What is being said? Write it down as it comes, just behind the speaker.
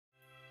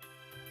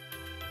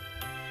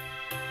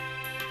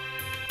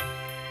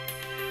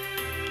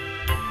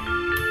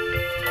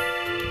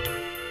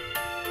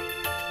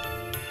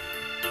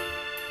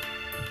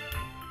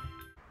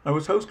I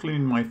was house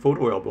cleaning my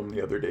photo album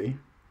the other day,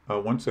 a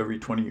once every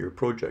 20-year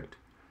project,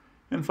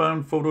 and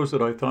found photos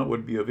that I thought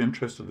would be of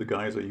interest to the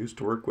guys I used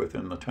to work with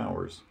in the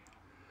towers.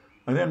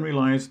 I then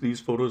realized these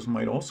photos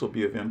might also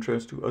be of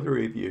interest to other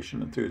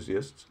aviation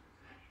enthusiasts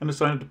and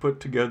decided to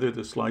put together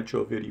the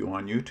slideshow video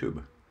on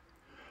YouTube.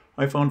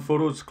 I found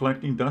photos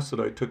collecting dust that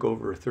I took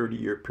over a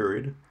 30-year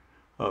period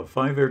of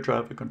 5 air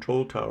traffic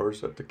control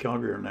towers at the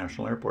Calgary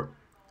International Airport.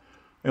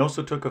 I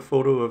also took a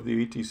photo of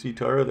the ATC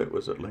tower that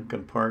was at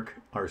Lincoln Park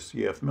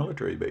RCF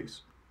military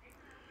base,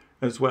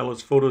 as well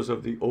as photos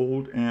of the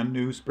old and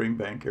new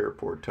Springbank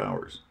Airport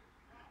towers,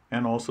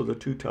 and also the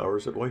 2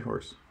 towers at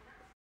Whitehorse.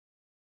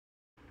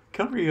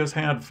 Calgary has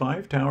had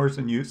 5 towers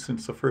in use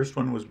since the first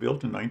one was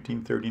built in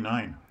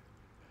 1939.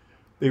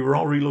 They were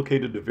all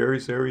relocated to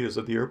various areas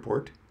of the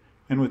airport,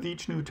 and with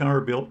each new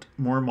tower built,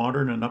 more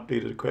modern and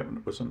updated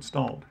equipment was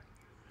installed.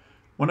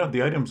 One of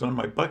the items on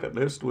my bucket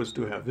list was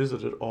to have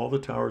visited all the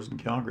towers in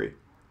Calgary.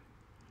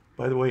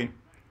 By the way,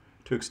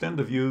 to extend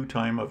the view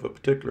time of a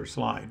particular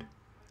slide,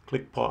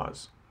 click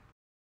pause.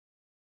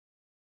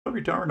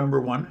 Calgary Tower number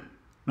 1,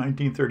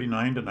 1939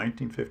 to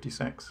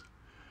 1956,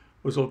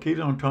 was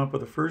located on top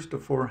of the first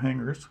of 4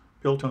 hangars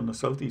built on the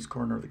southeast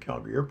corner of the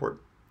Calgary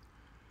Airport.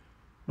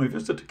 My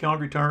visit to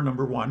Calgary Tower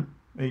number 1,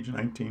 age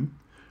 19,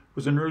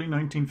 was in early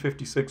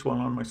 1956 while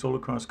on my solo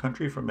cross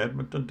country from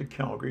Edmonton to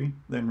Calgary,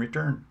 then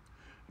return,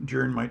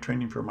 during my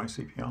training for my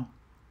CPL.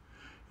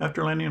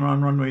 After landing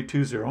on runway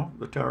 20,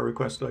 the tower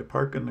requested I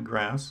park in the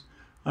grass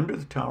under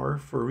the tower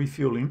for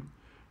refueling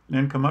and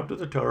then come up to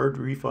the tower to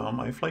refile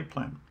my flight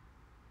plan.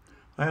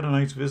 I had a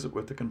nice visit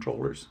with the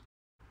controllers.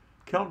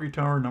 Calgary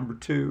Tower number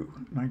 2,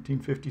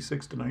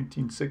 1956 to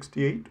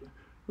 1968,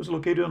 was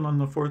located on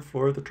the 4th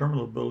floor of the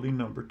terminal building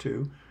number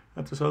 2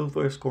 at the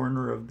southwest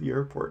corner of the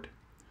airport.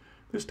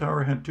 This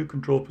tower had 2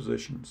 control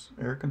positions,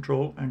 air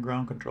control and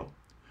ground control.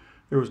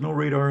 There was no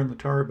radar in the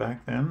tower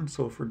back then,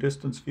 so for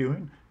distance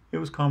viewing, it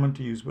was common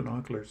to use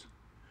binoculars.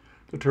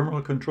 The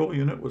terminal control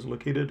unit was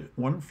located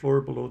 1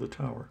 floor below the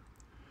tower.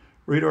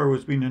 Radar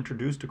was being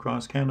introduced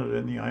across Canada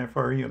in the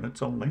IFR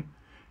units only,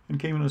 and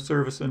came into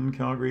service in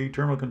Calgary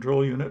Terminal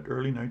Control Unit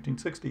early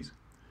 1960s.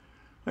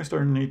 I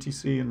started in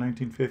ATC in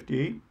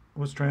 1958,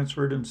 was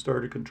transferred and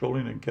started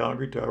controlling in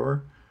Calgary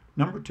Tower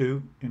number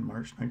 2 in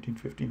March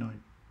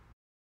 1959.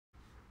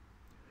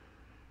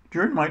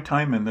 During my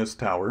time in this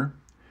tower,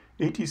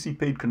 ATC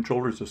paid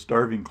controllers a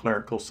starving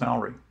clerical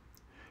salary.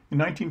 In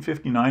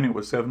 1959, it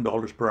was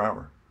 $7 per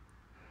hour.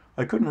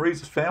 I couldn't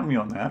raise a family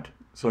on that,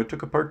 so I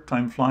took a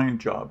part-time flying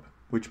job,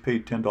 which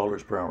paid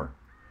 $10 per hour.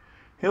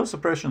 Hail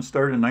suppression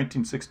started in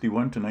 1961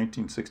 to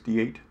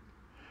 1968,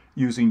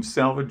 using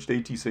salvaged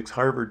AT-6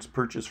 Harvards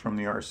purchased from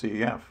the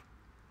RCAF.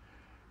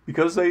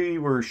 Because they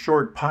were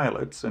short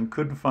pilots and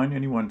couldn't find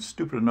anyone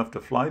stupid enough to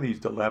fly these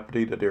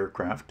dilapidated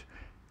aircraft,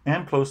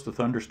 and close to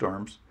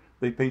thunderstorms,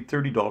 they paid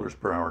 $30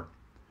 per hour.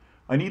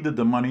 I needed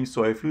the money,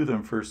 so I flew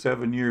them for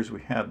 7 years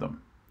we had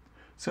them.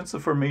 Since the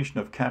formation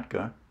of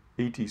CATCA,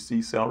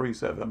 ATC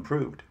salaries have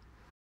improved.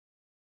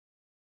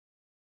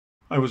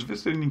 I was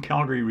visiting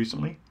Calgary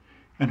recently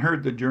and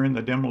heard that during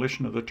the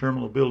demolition of the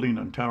terminal building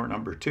on Tower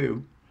number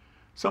 2,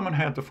 someone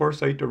had the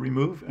foresight to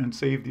remove and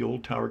save the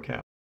old tower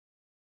cap.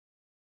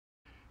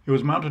 It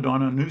was mounted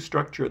on a new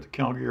structure at the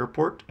Calgary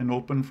Airport and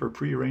open for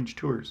pre-arranged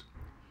tours.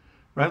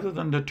 Rather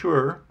than the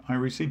tour, I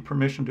received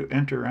permission to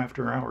enter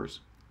after hours.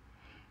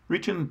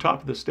 Reaching the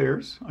top of the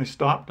stairs, I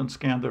stopped and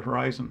scanned the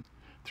horizon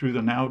through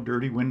the now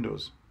dirty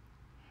windows.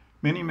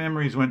 Many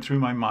memories went through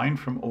my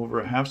mind from over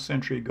a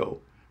half-century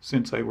ago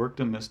since I worked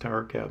in this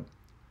tower cab.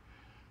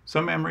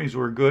 Some memories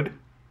were good,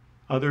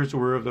 others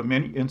were of the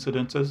many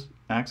incidences,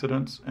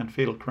 accidents, and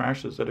fatal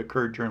crashes that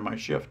occurred during my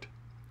shift.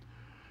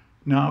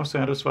 Now,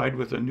 satisfied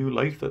with the new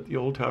life that the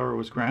old tower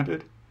was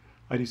granted,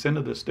 I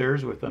descended the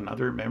stairs with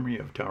another memory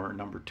of Tower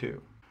number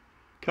 2.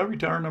 Calgary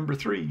Tower number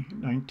 3,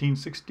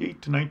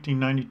 1968 to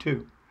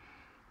 1992,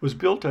 was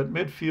built at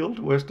midfield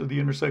west of the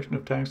intersection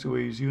of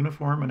taxiways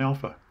Uniform and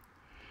Alpha.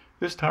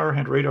 This tower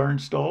had radar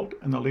installed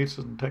and the latest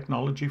in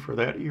technology for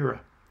that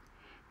era.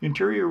 The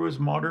interior was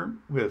modern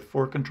with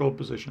 4 control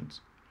positions: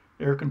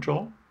 air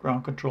control,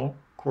 ground control,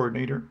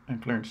 coordinator,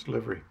 and clearance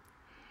delivery.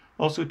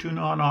 Also 2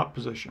 non-op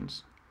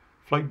positions,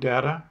 flight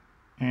data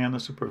and the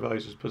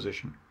supervisor's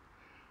position.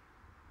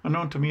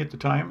 Unknown to me at the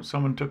time,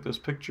 someone took this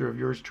picture of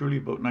yours truly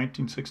about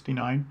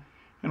 1969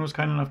 and was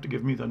kind enough to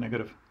give me the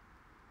negative.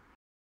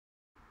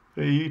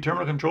 The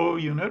terminal control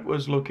unit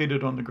was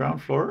located on the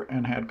ground floor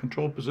and had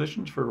control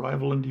positions for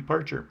arrival and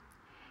departure.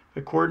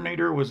 A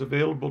coordinator was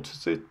available to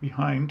sit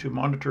behind to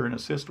monitor and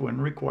assist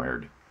when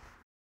required.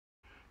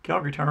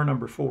 Calgary Tower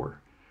number 4,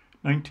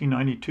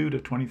 1992 to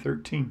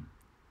 2013.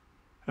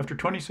 After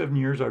 27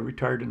 years, I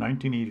retired in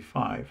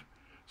 1985,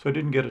 so I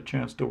didn't get a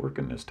chance to work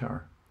in this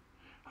tower.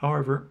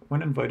 However,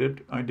 when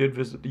invited, I did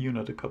visit the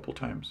unit a couple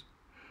times.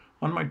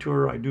 On my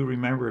tour, I do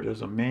remember it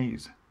as a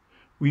maze,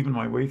 weaving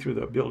my way through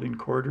the building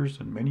corridors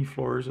and many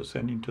floors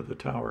ascending to the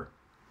tower.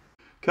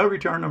 Calgary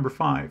Tower number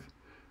 5,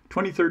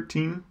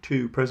 2013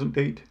 to present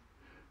date.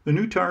 The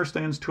new tower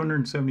stands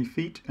 270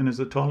 feet and is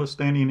the tallest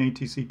standing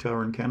ATC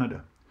tower in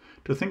Canada.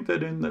 To think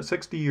that in the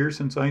 60 years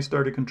since I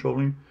started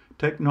controlling,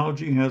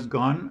 technology has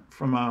gone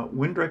from a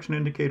wind direction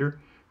indicator,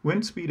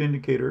 wind speed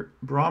indicator,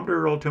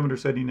 barometer or altimeter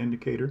setting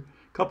indicator,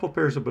 couple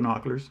pairs of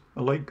binoculars,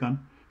 a light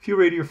gun, few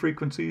radio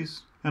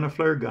frequencies, and a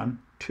flare gun,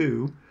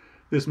 to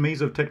this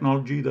maze of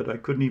technology that I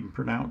couldn't even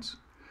pronounce.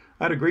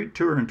 I had a great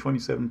tour in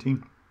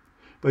 2017.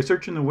 By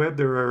searching the web,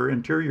 there are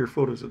interior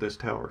photos of this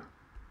tower.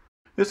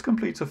 This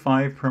completes the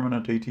 5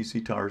 permanent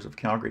ATC towers of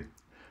Calgary.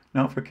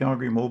 Now for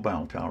Calgary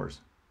mobile towers.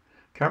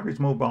 Calgary's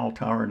mobile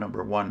tower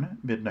number 1,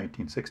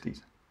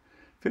 mid-1960s.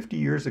 50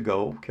 years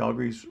ago,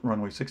 Calgary's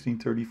runway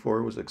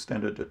 1634 was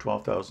extended to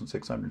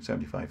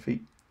 12,675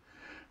 feet.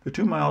 The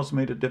 2 miles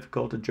made it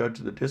difficult to judge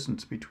the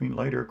distance between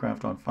light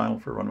aircraft on file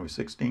for runway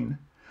 16.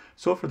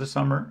 So for the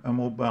summer, a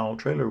mobile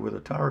trailer with a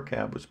tower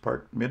cab was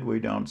parked midway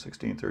down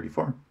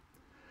 1634.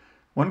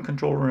 One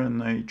controller in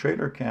the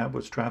trailer cab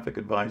was traffic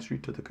advisory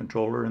to the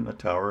controller in the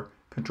tower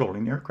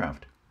controlling the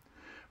aircraft.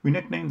 We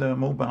nicknamed the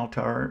mobile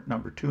tower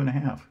number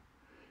 2.5.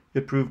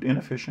 It proved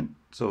inefficient,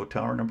 so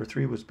tower number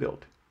 3 was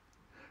built.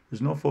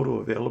 There's no photo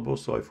available,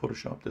 so I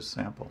photoshopped this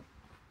sample.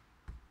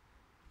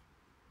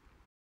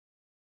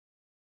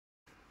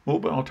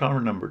 Mobile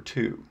tower number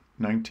 2,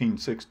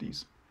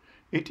 1960s.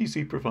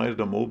 ATC provided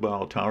a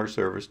mobile tower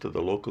service to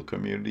the local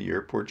community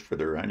airports for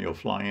their annual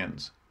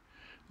fly-ins.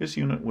 This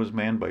unit was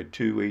manned by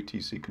 2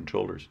 ATC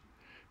controllers,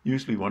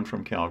 usually one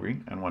from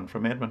Calgary and one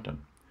from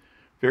Edmonton.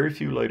 Very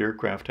few light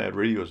aircraft had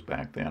radios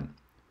back then.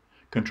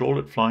 Control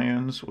at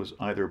fly-ins was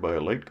either by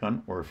a light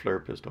gun or a flare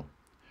pistol.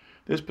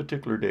 This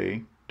particular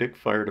day, Dick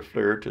fired a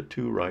flare to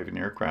 2 arriving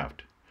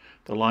aircraft.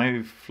 The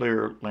live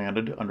flare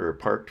landed under a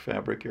parked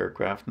fabric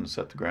aircraft and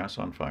set the grass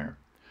on fire.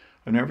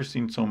 I've never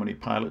seen so many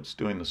pilots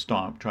doing the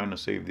stomp trying to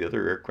save the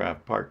other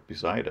aircraft parked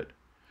beside it.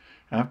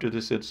 After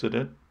this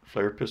incident,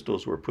 flare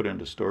pistols were put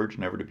into storage,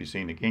 never to be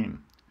seen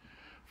again.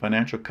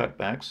 Financial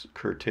cutbacks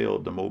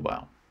curtailed the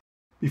mobile.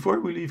 Before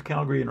we leave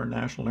Calgary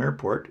International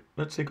Airport,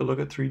 let's take a look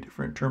at 3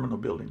 different terminal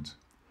buildings.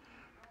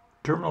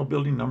 Terminal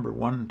building number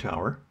 1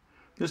 tower.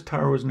 This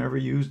tower was never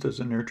used as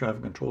an air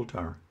traffic control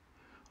tower.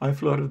 I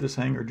flew out of this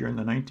hangar during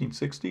the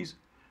 1960s,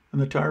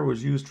 and the tower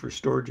was used for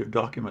storage of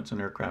documents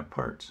and aircraft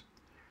parts.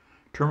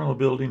 Terminal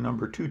building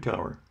number 2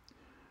 tower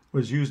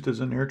was used as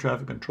an air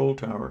traffic control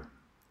tower.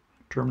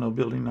 Terminal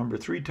building number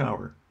 3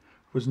 tower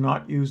was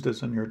not used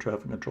as an air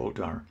traffic control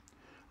tower.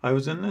 I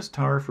was in this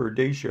tower for a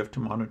day shift to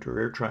monitor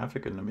air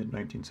traffic in the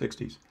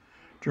mid-1960s.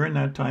 During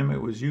that time,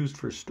 it was used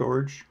for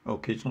storage,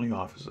 occasionally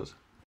offices.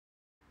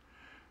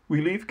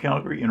 We leave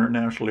Calgary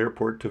International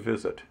Airport to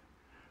visit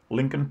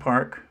Lincoln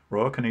Park,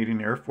 Royal Canadian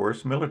Air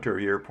Force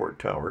Military Airport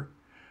Tower,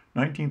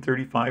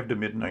 1935 to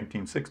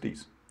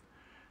mid-1960s.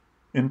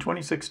 In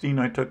 2016,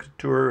 I took a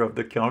tour of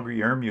the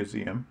Calgary Air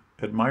Museum,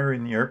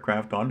 admiring the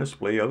aircraft on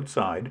display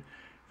outside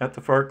at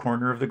the far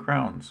corner of the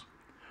grounds.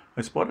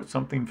 I spotted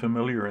something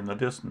familiar in the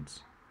distance.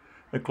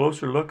 A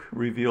closer look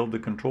revealed the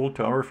control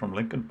tower from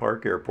Lincoln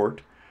Park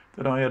Airport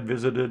that I had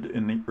visited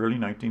in the early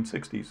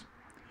 1960s.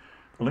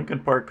 The Lincoln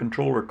Park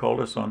controller called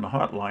us on the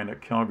hotline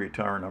at Calgary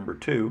Tower number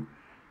 2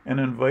 and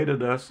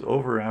invited us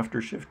over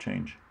after shift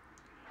change.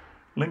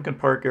 Lincoln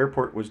Park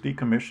Airport was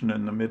decommissioned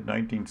in the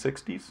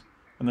mid-1960s,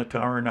 and the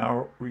tower,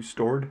 now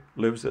restored,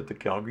 lives at the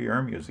Calgary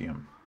Air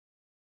Museum.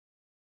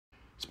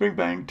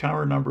 Springbank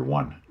Tower number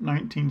 1,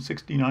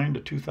 1969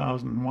 to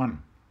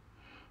 2001.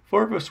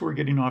 4 of us were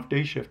getting off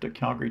day shift at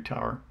Calgary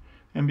Tower,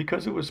 and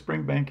because it was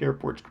Springbank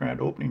Airport's grand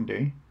opening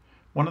day,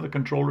 one of the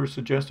controllers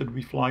suggested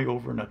we fly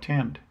over and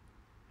attend.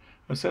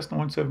 A Cessna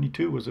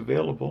 172 was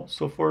available,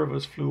 so 4 of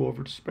us flew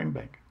over to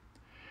Springbank.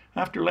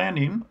 After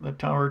landing, the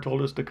tower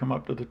told us to come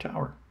up to the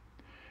tower.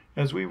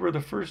 As we were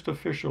the first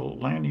official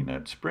landing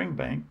at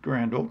Springbank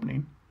grand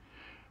opening,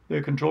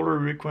 the controller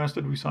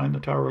requested we sign the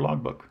tower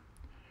logbook.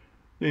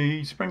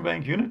 The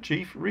Springbank unit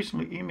chief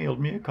recently emailed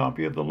me a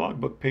copy of the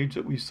logbook page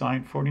that we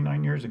signed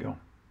 49 years ago.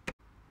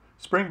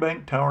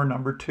 Springbank Tower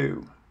number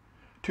 2,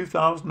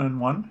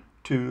 2001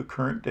 to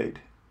current date.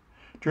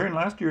 During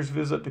last year's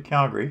visit to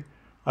Calgary,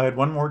 I had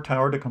one more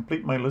tower to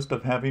complete my list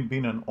of having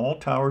been in all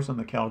towers in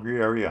the Calgary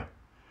area.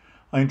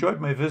 I enjoyed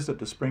my visit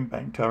to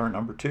Springbank Tower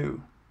number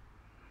 2.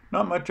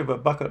 Not much of a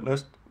bucket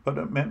list, but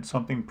it meant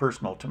something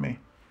personal to me.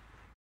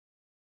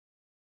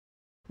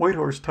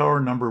 Whitehorse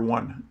Tower number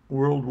 1,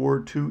 World War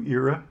II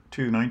era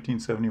to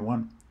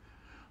 1971.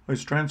 I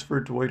was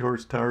transferred to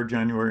Whitehorse Tower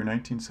January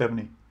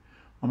 1970.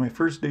 On my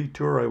first day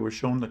tour, I was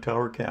shown the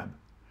tower cab,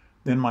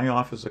 then my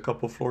office a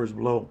couple floors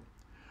below.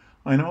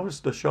 I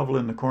noticed a shovel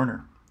in the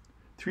corner.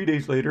 3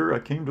 days later, I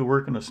came to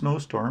work in a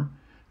snowstorm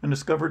and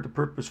discovered the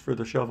purpose for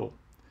the shovel.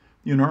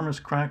 The enormous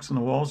cracks in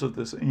the walls of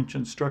this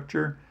ancient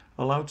structure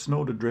allowed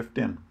snow to drift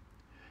in.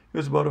 It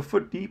was about a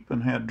foot deep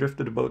and had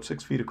drifted about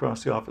 6 feet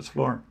across the office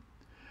floor.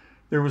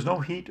 There was no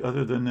heat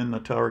other than in the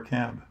tower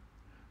cab.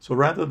 So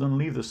rather than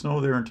leave the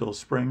snow there until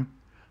spring,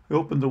 I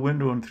opened the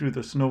window and threw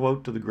the snow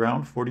out to the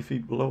ground 40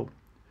 feet below,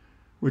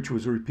 which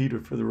was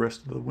repeated for the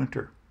rest of the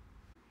winter.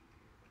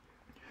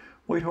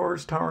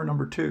 Whitehorse Tower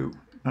number 2,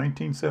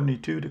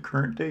 1972 to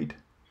current date.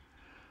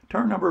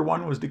 Tower number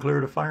 1 was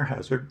declared a fire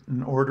hazard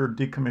and ordered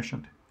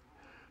decommissioned.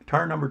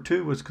 Tower number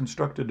 2 was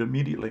constructed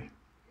immediately.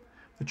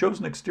 The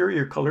chosen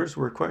exterior colors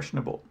were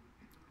questionable.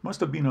 Must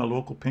have been a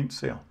local paint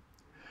sale.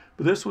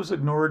 But this was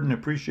ignored in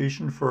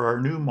appreciation for our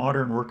new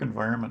modern work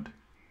environment.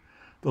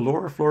 The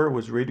lower floor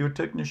was radio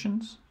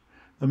technicians.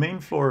 The main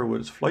floor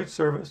was flight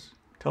service,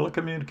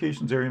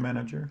 telecommunications area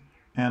manager,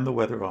 and the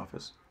weather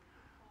office.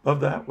 Above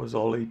that was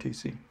all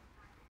ATC.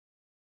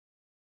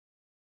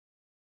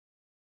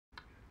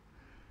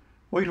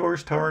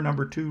 Whitehorse Tower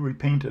number 2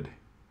 repainted.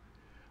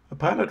 A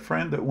pilot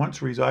friend that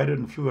once resided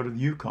and flew out of the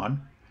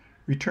Yukon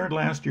returned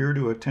last year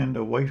to attend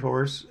a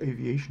Whitehorse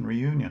aviation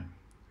reunion.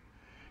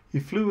 He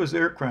flew his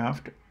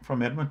aircraft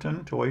from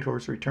Edmonton to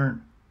Whitehorse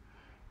return.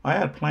 I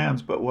had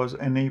plans but was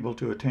unable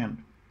to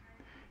attend.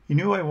 He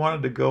knew I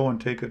wanted to go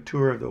and take a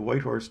tour of the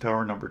Whitehorse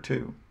Tower number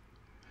 2,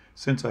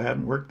 since I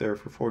hadn't worked there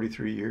for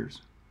 43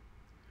 years.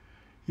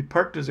 He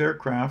parked his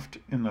aircraft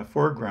in the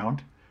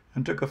foreground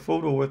and took a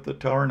photo with the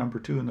Tower number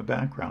 2 in the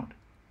background.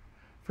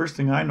 First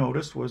thing I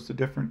noticed was the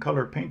different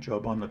color paint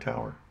job on the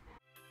tower.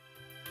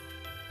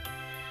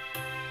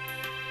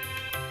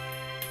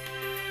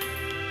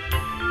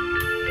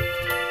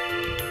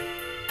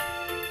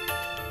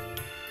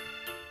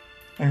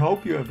 I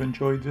hope you have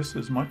enjoyed this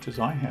as much as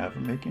I have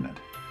in making it.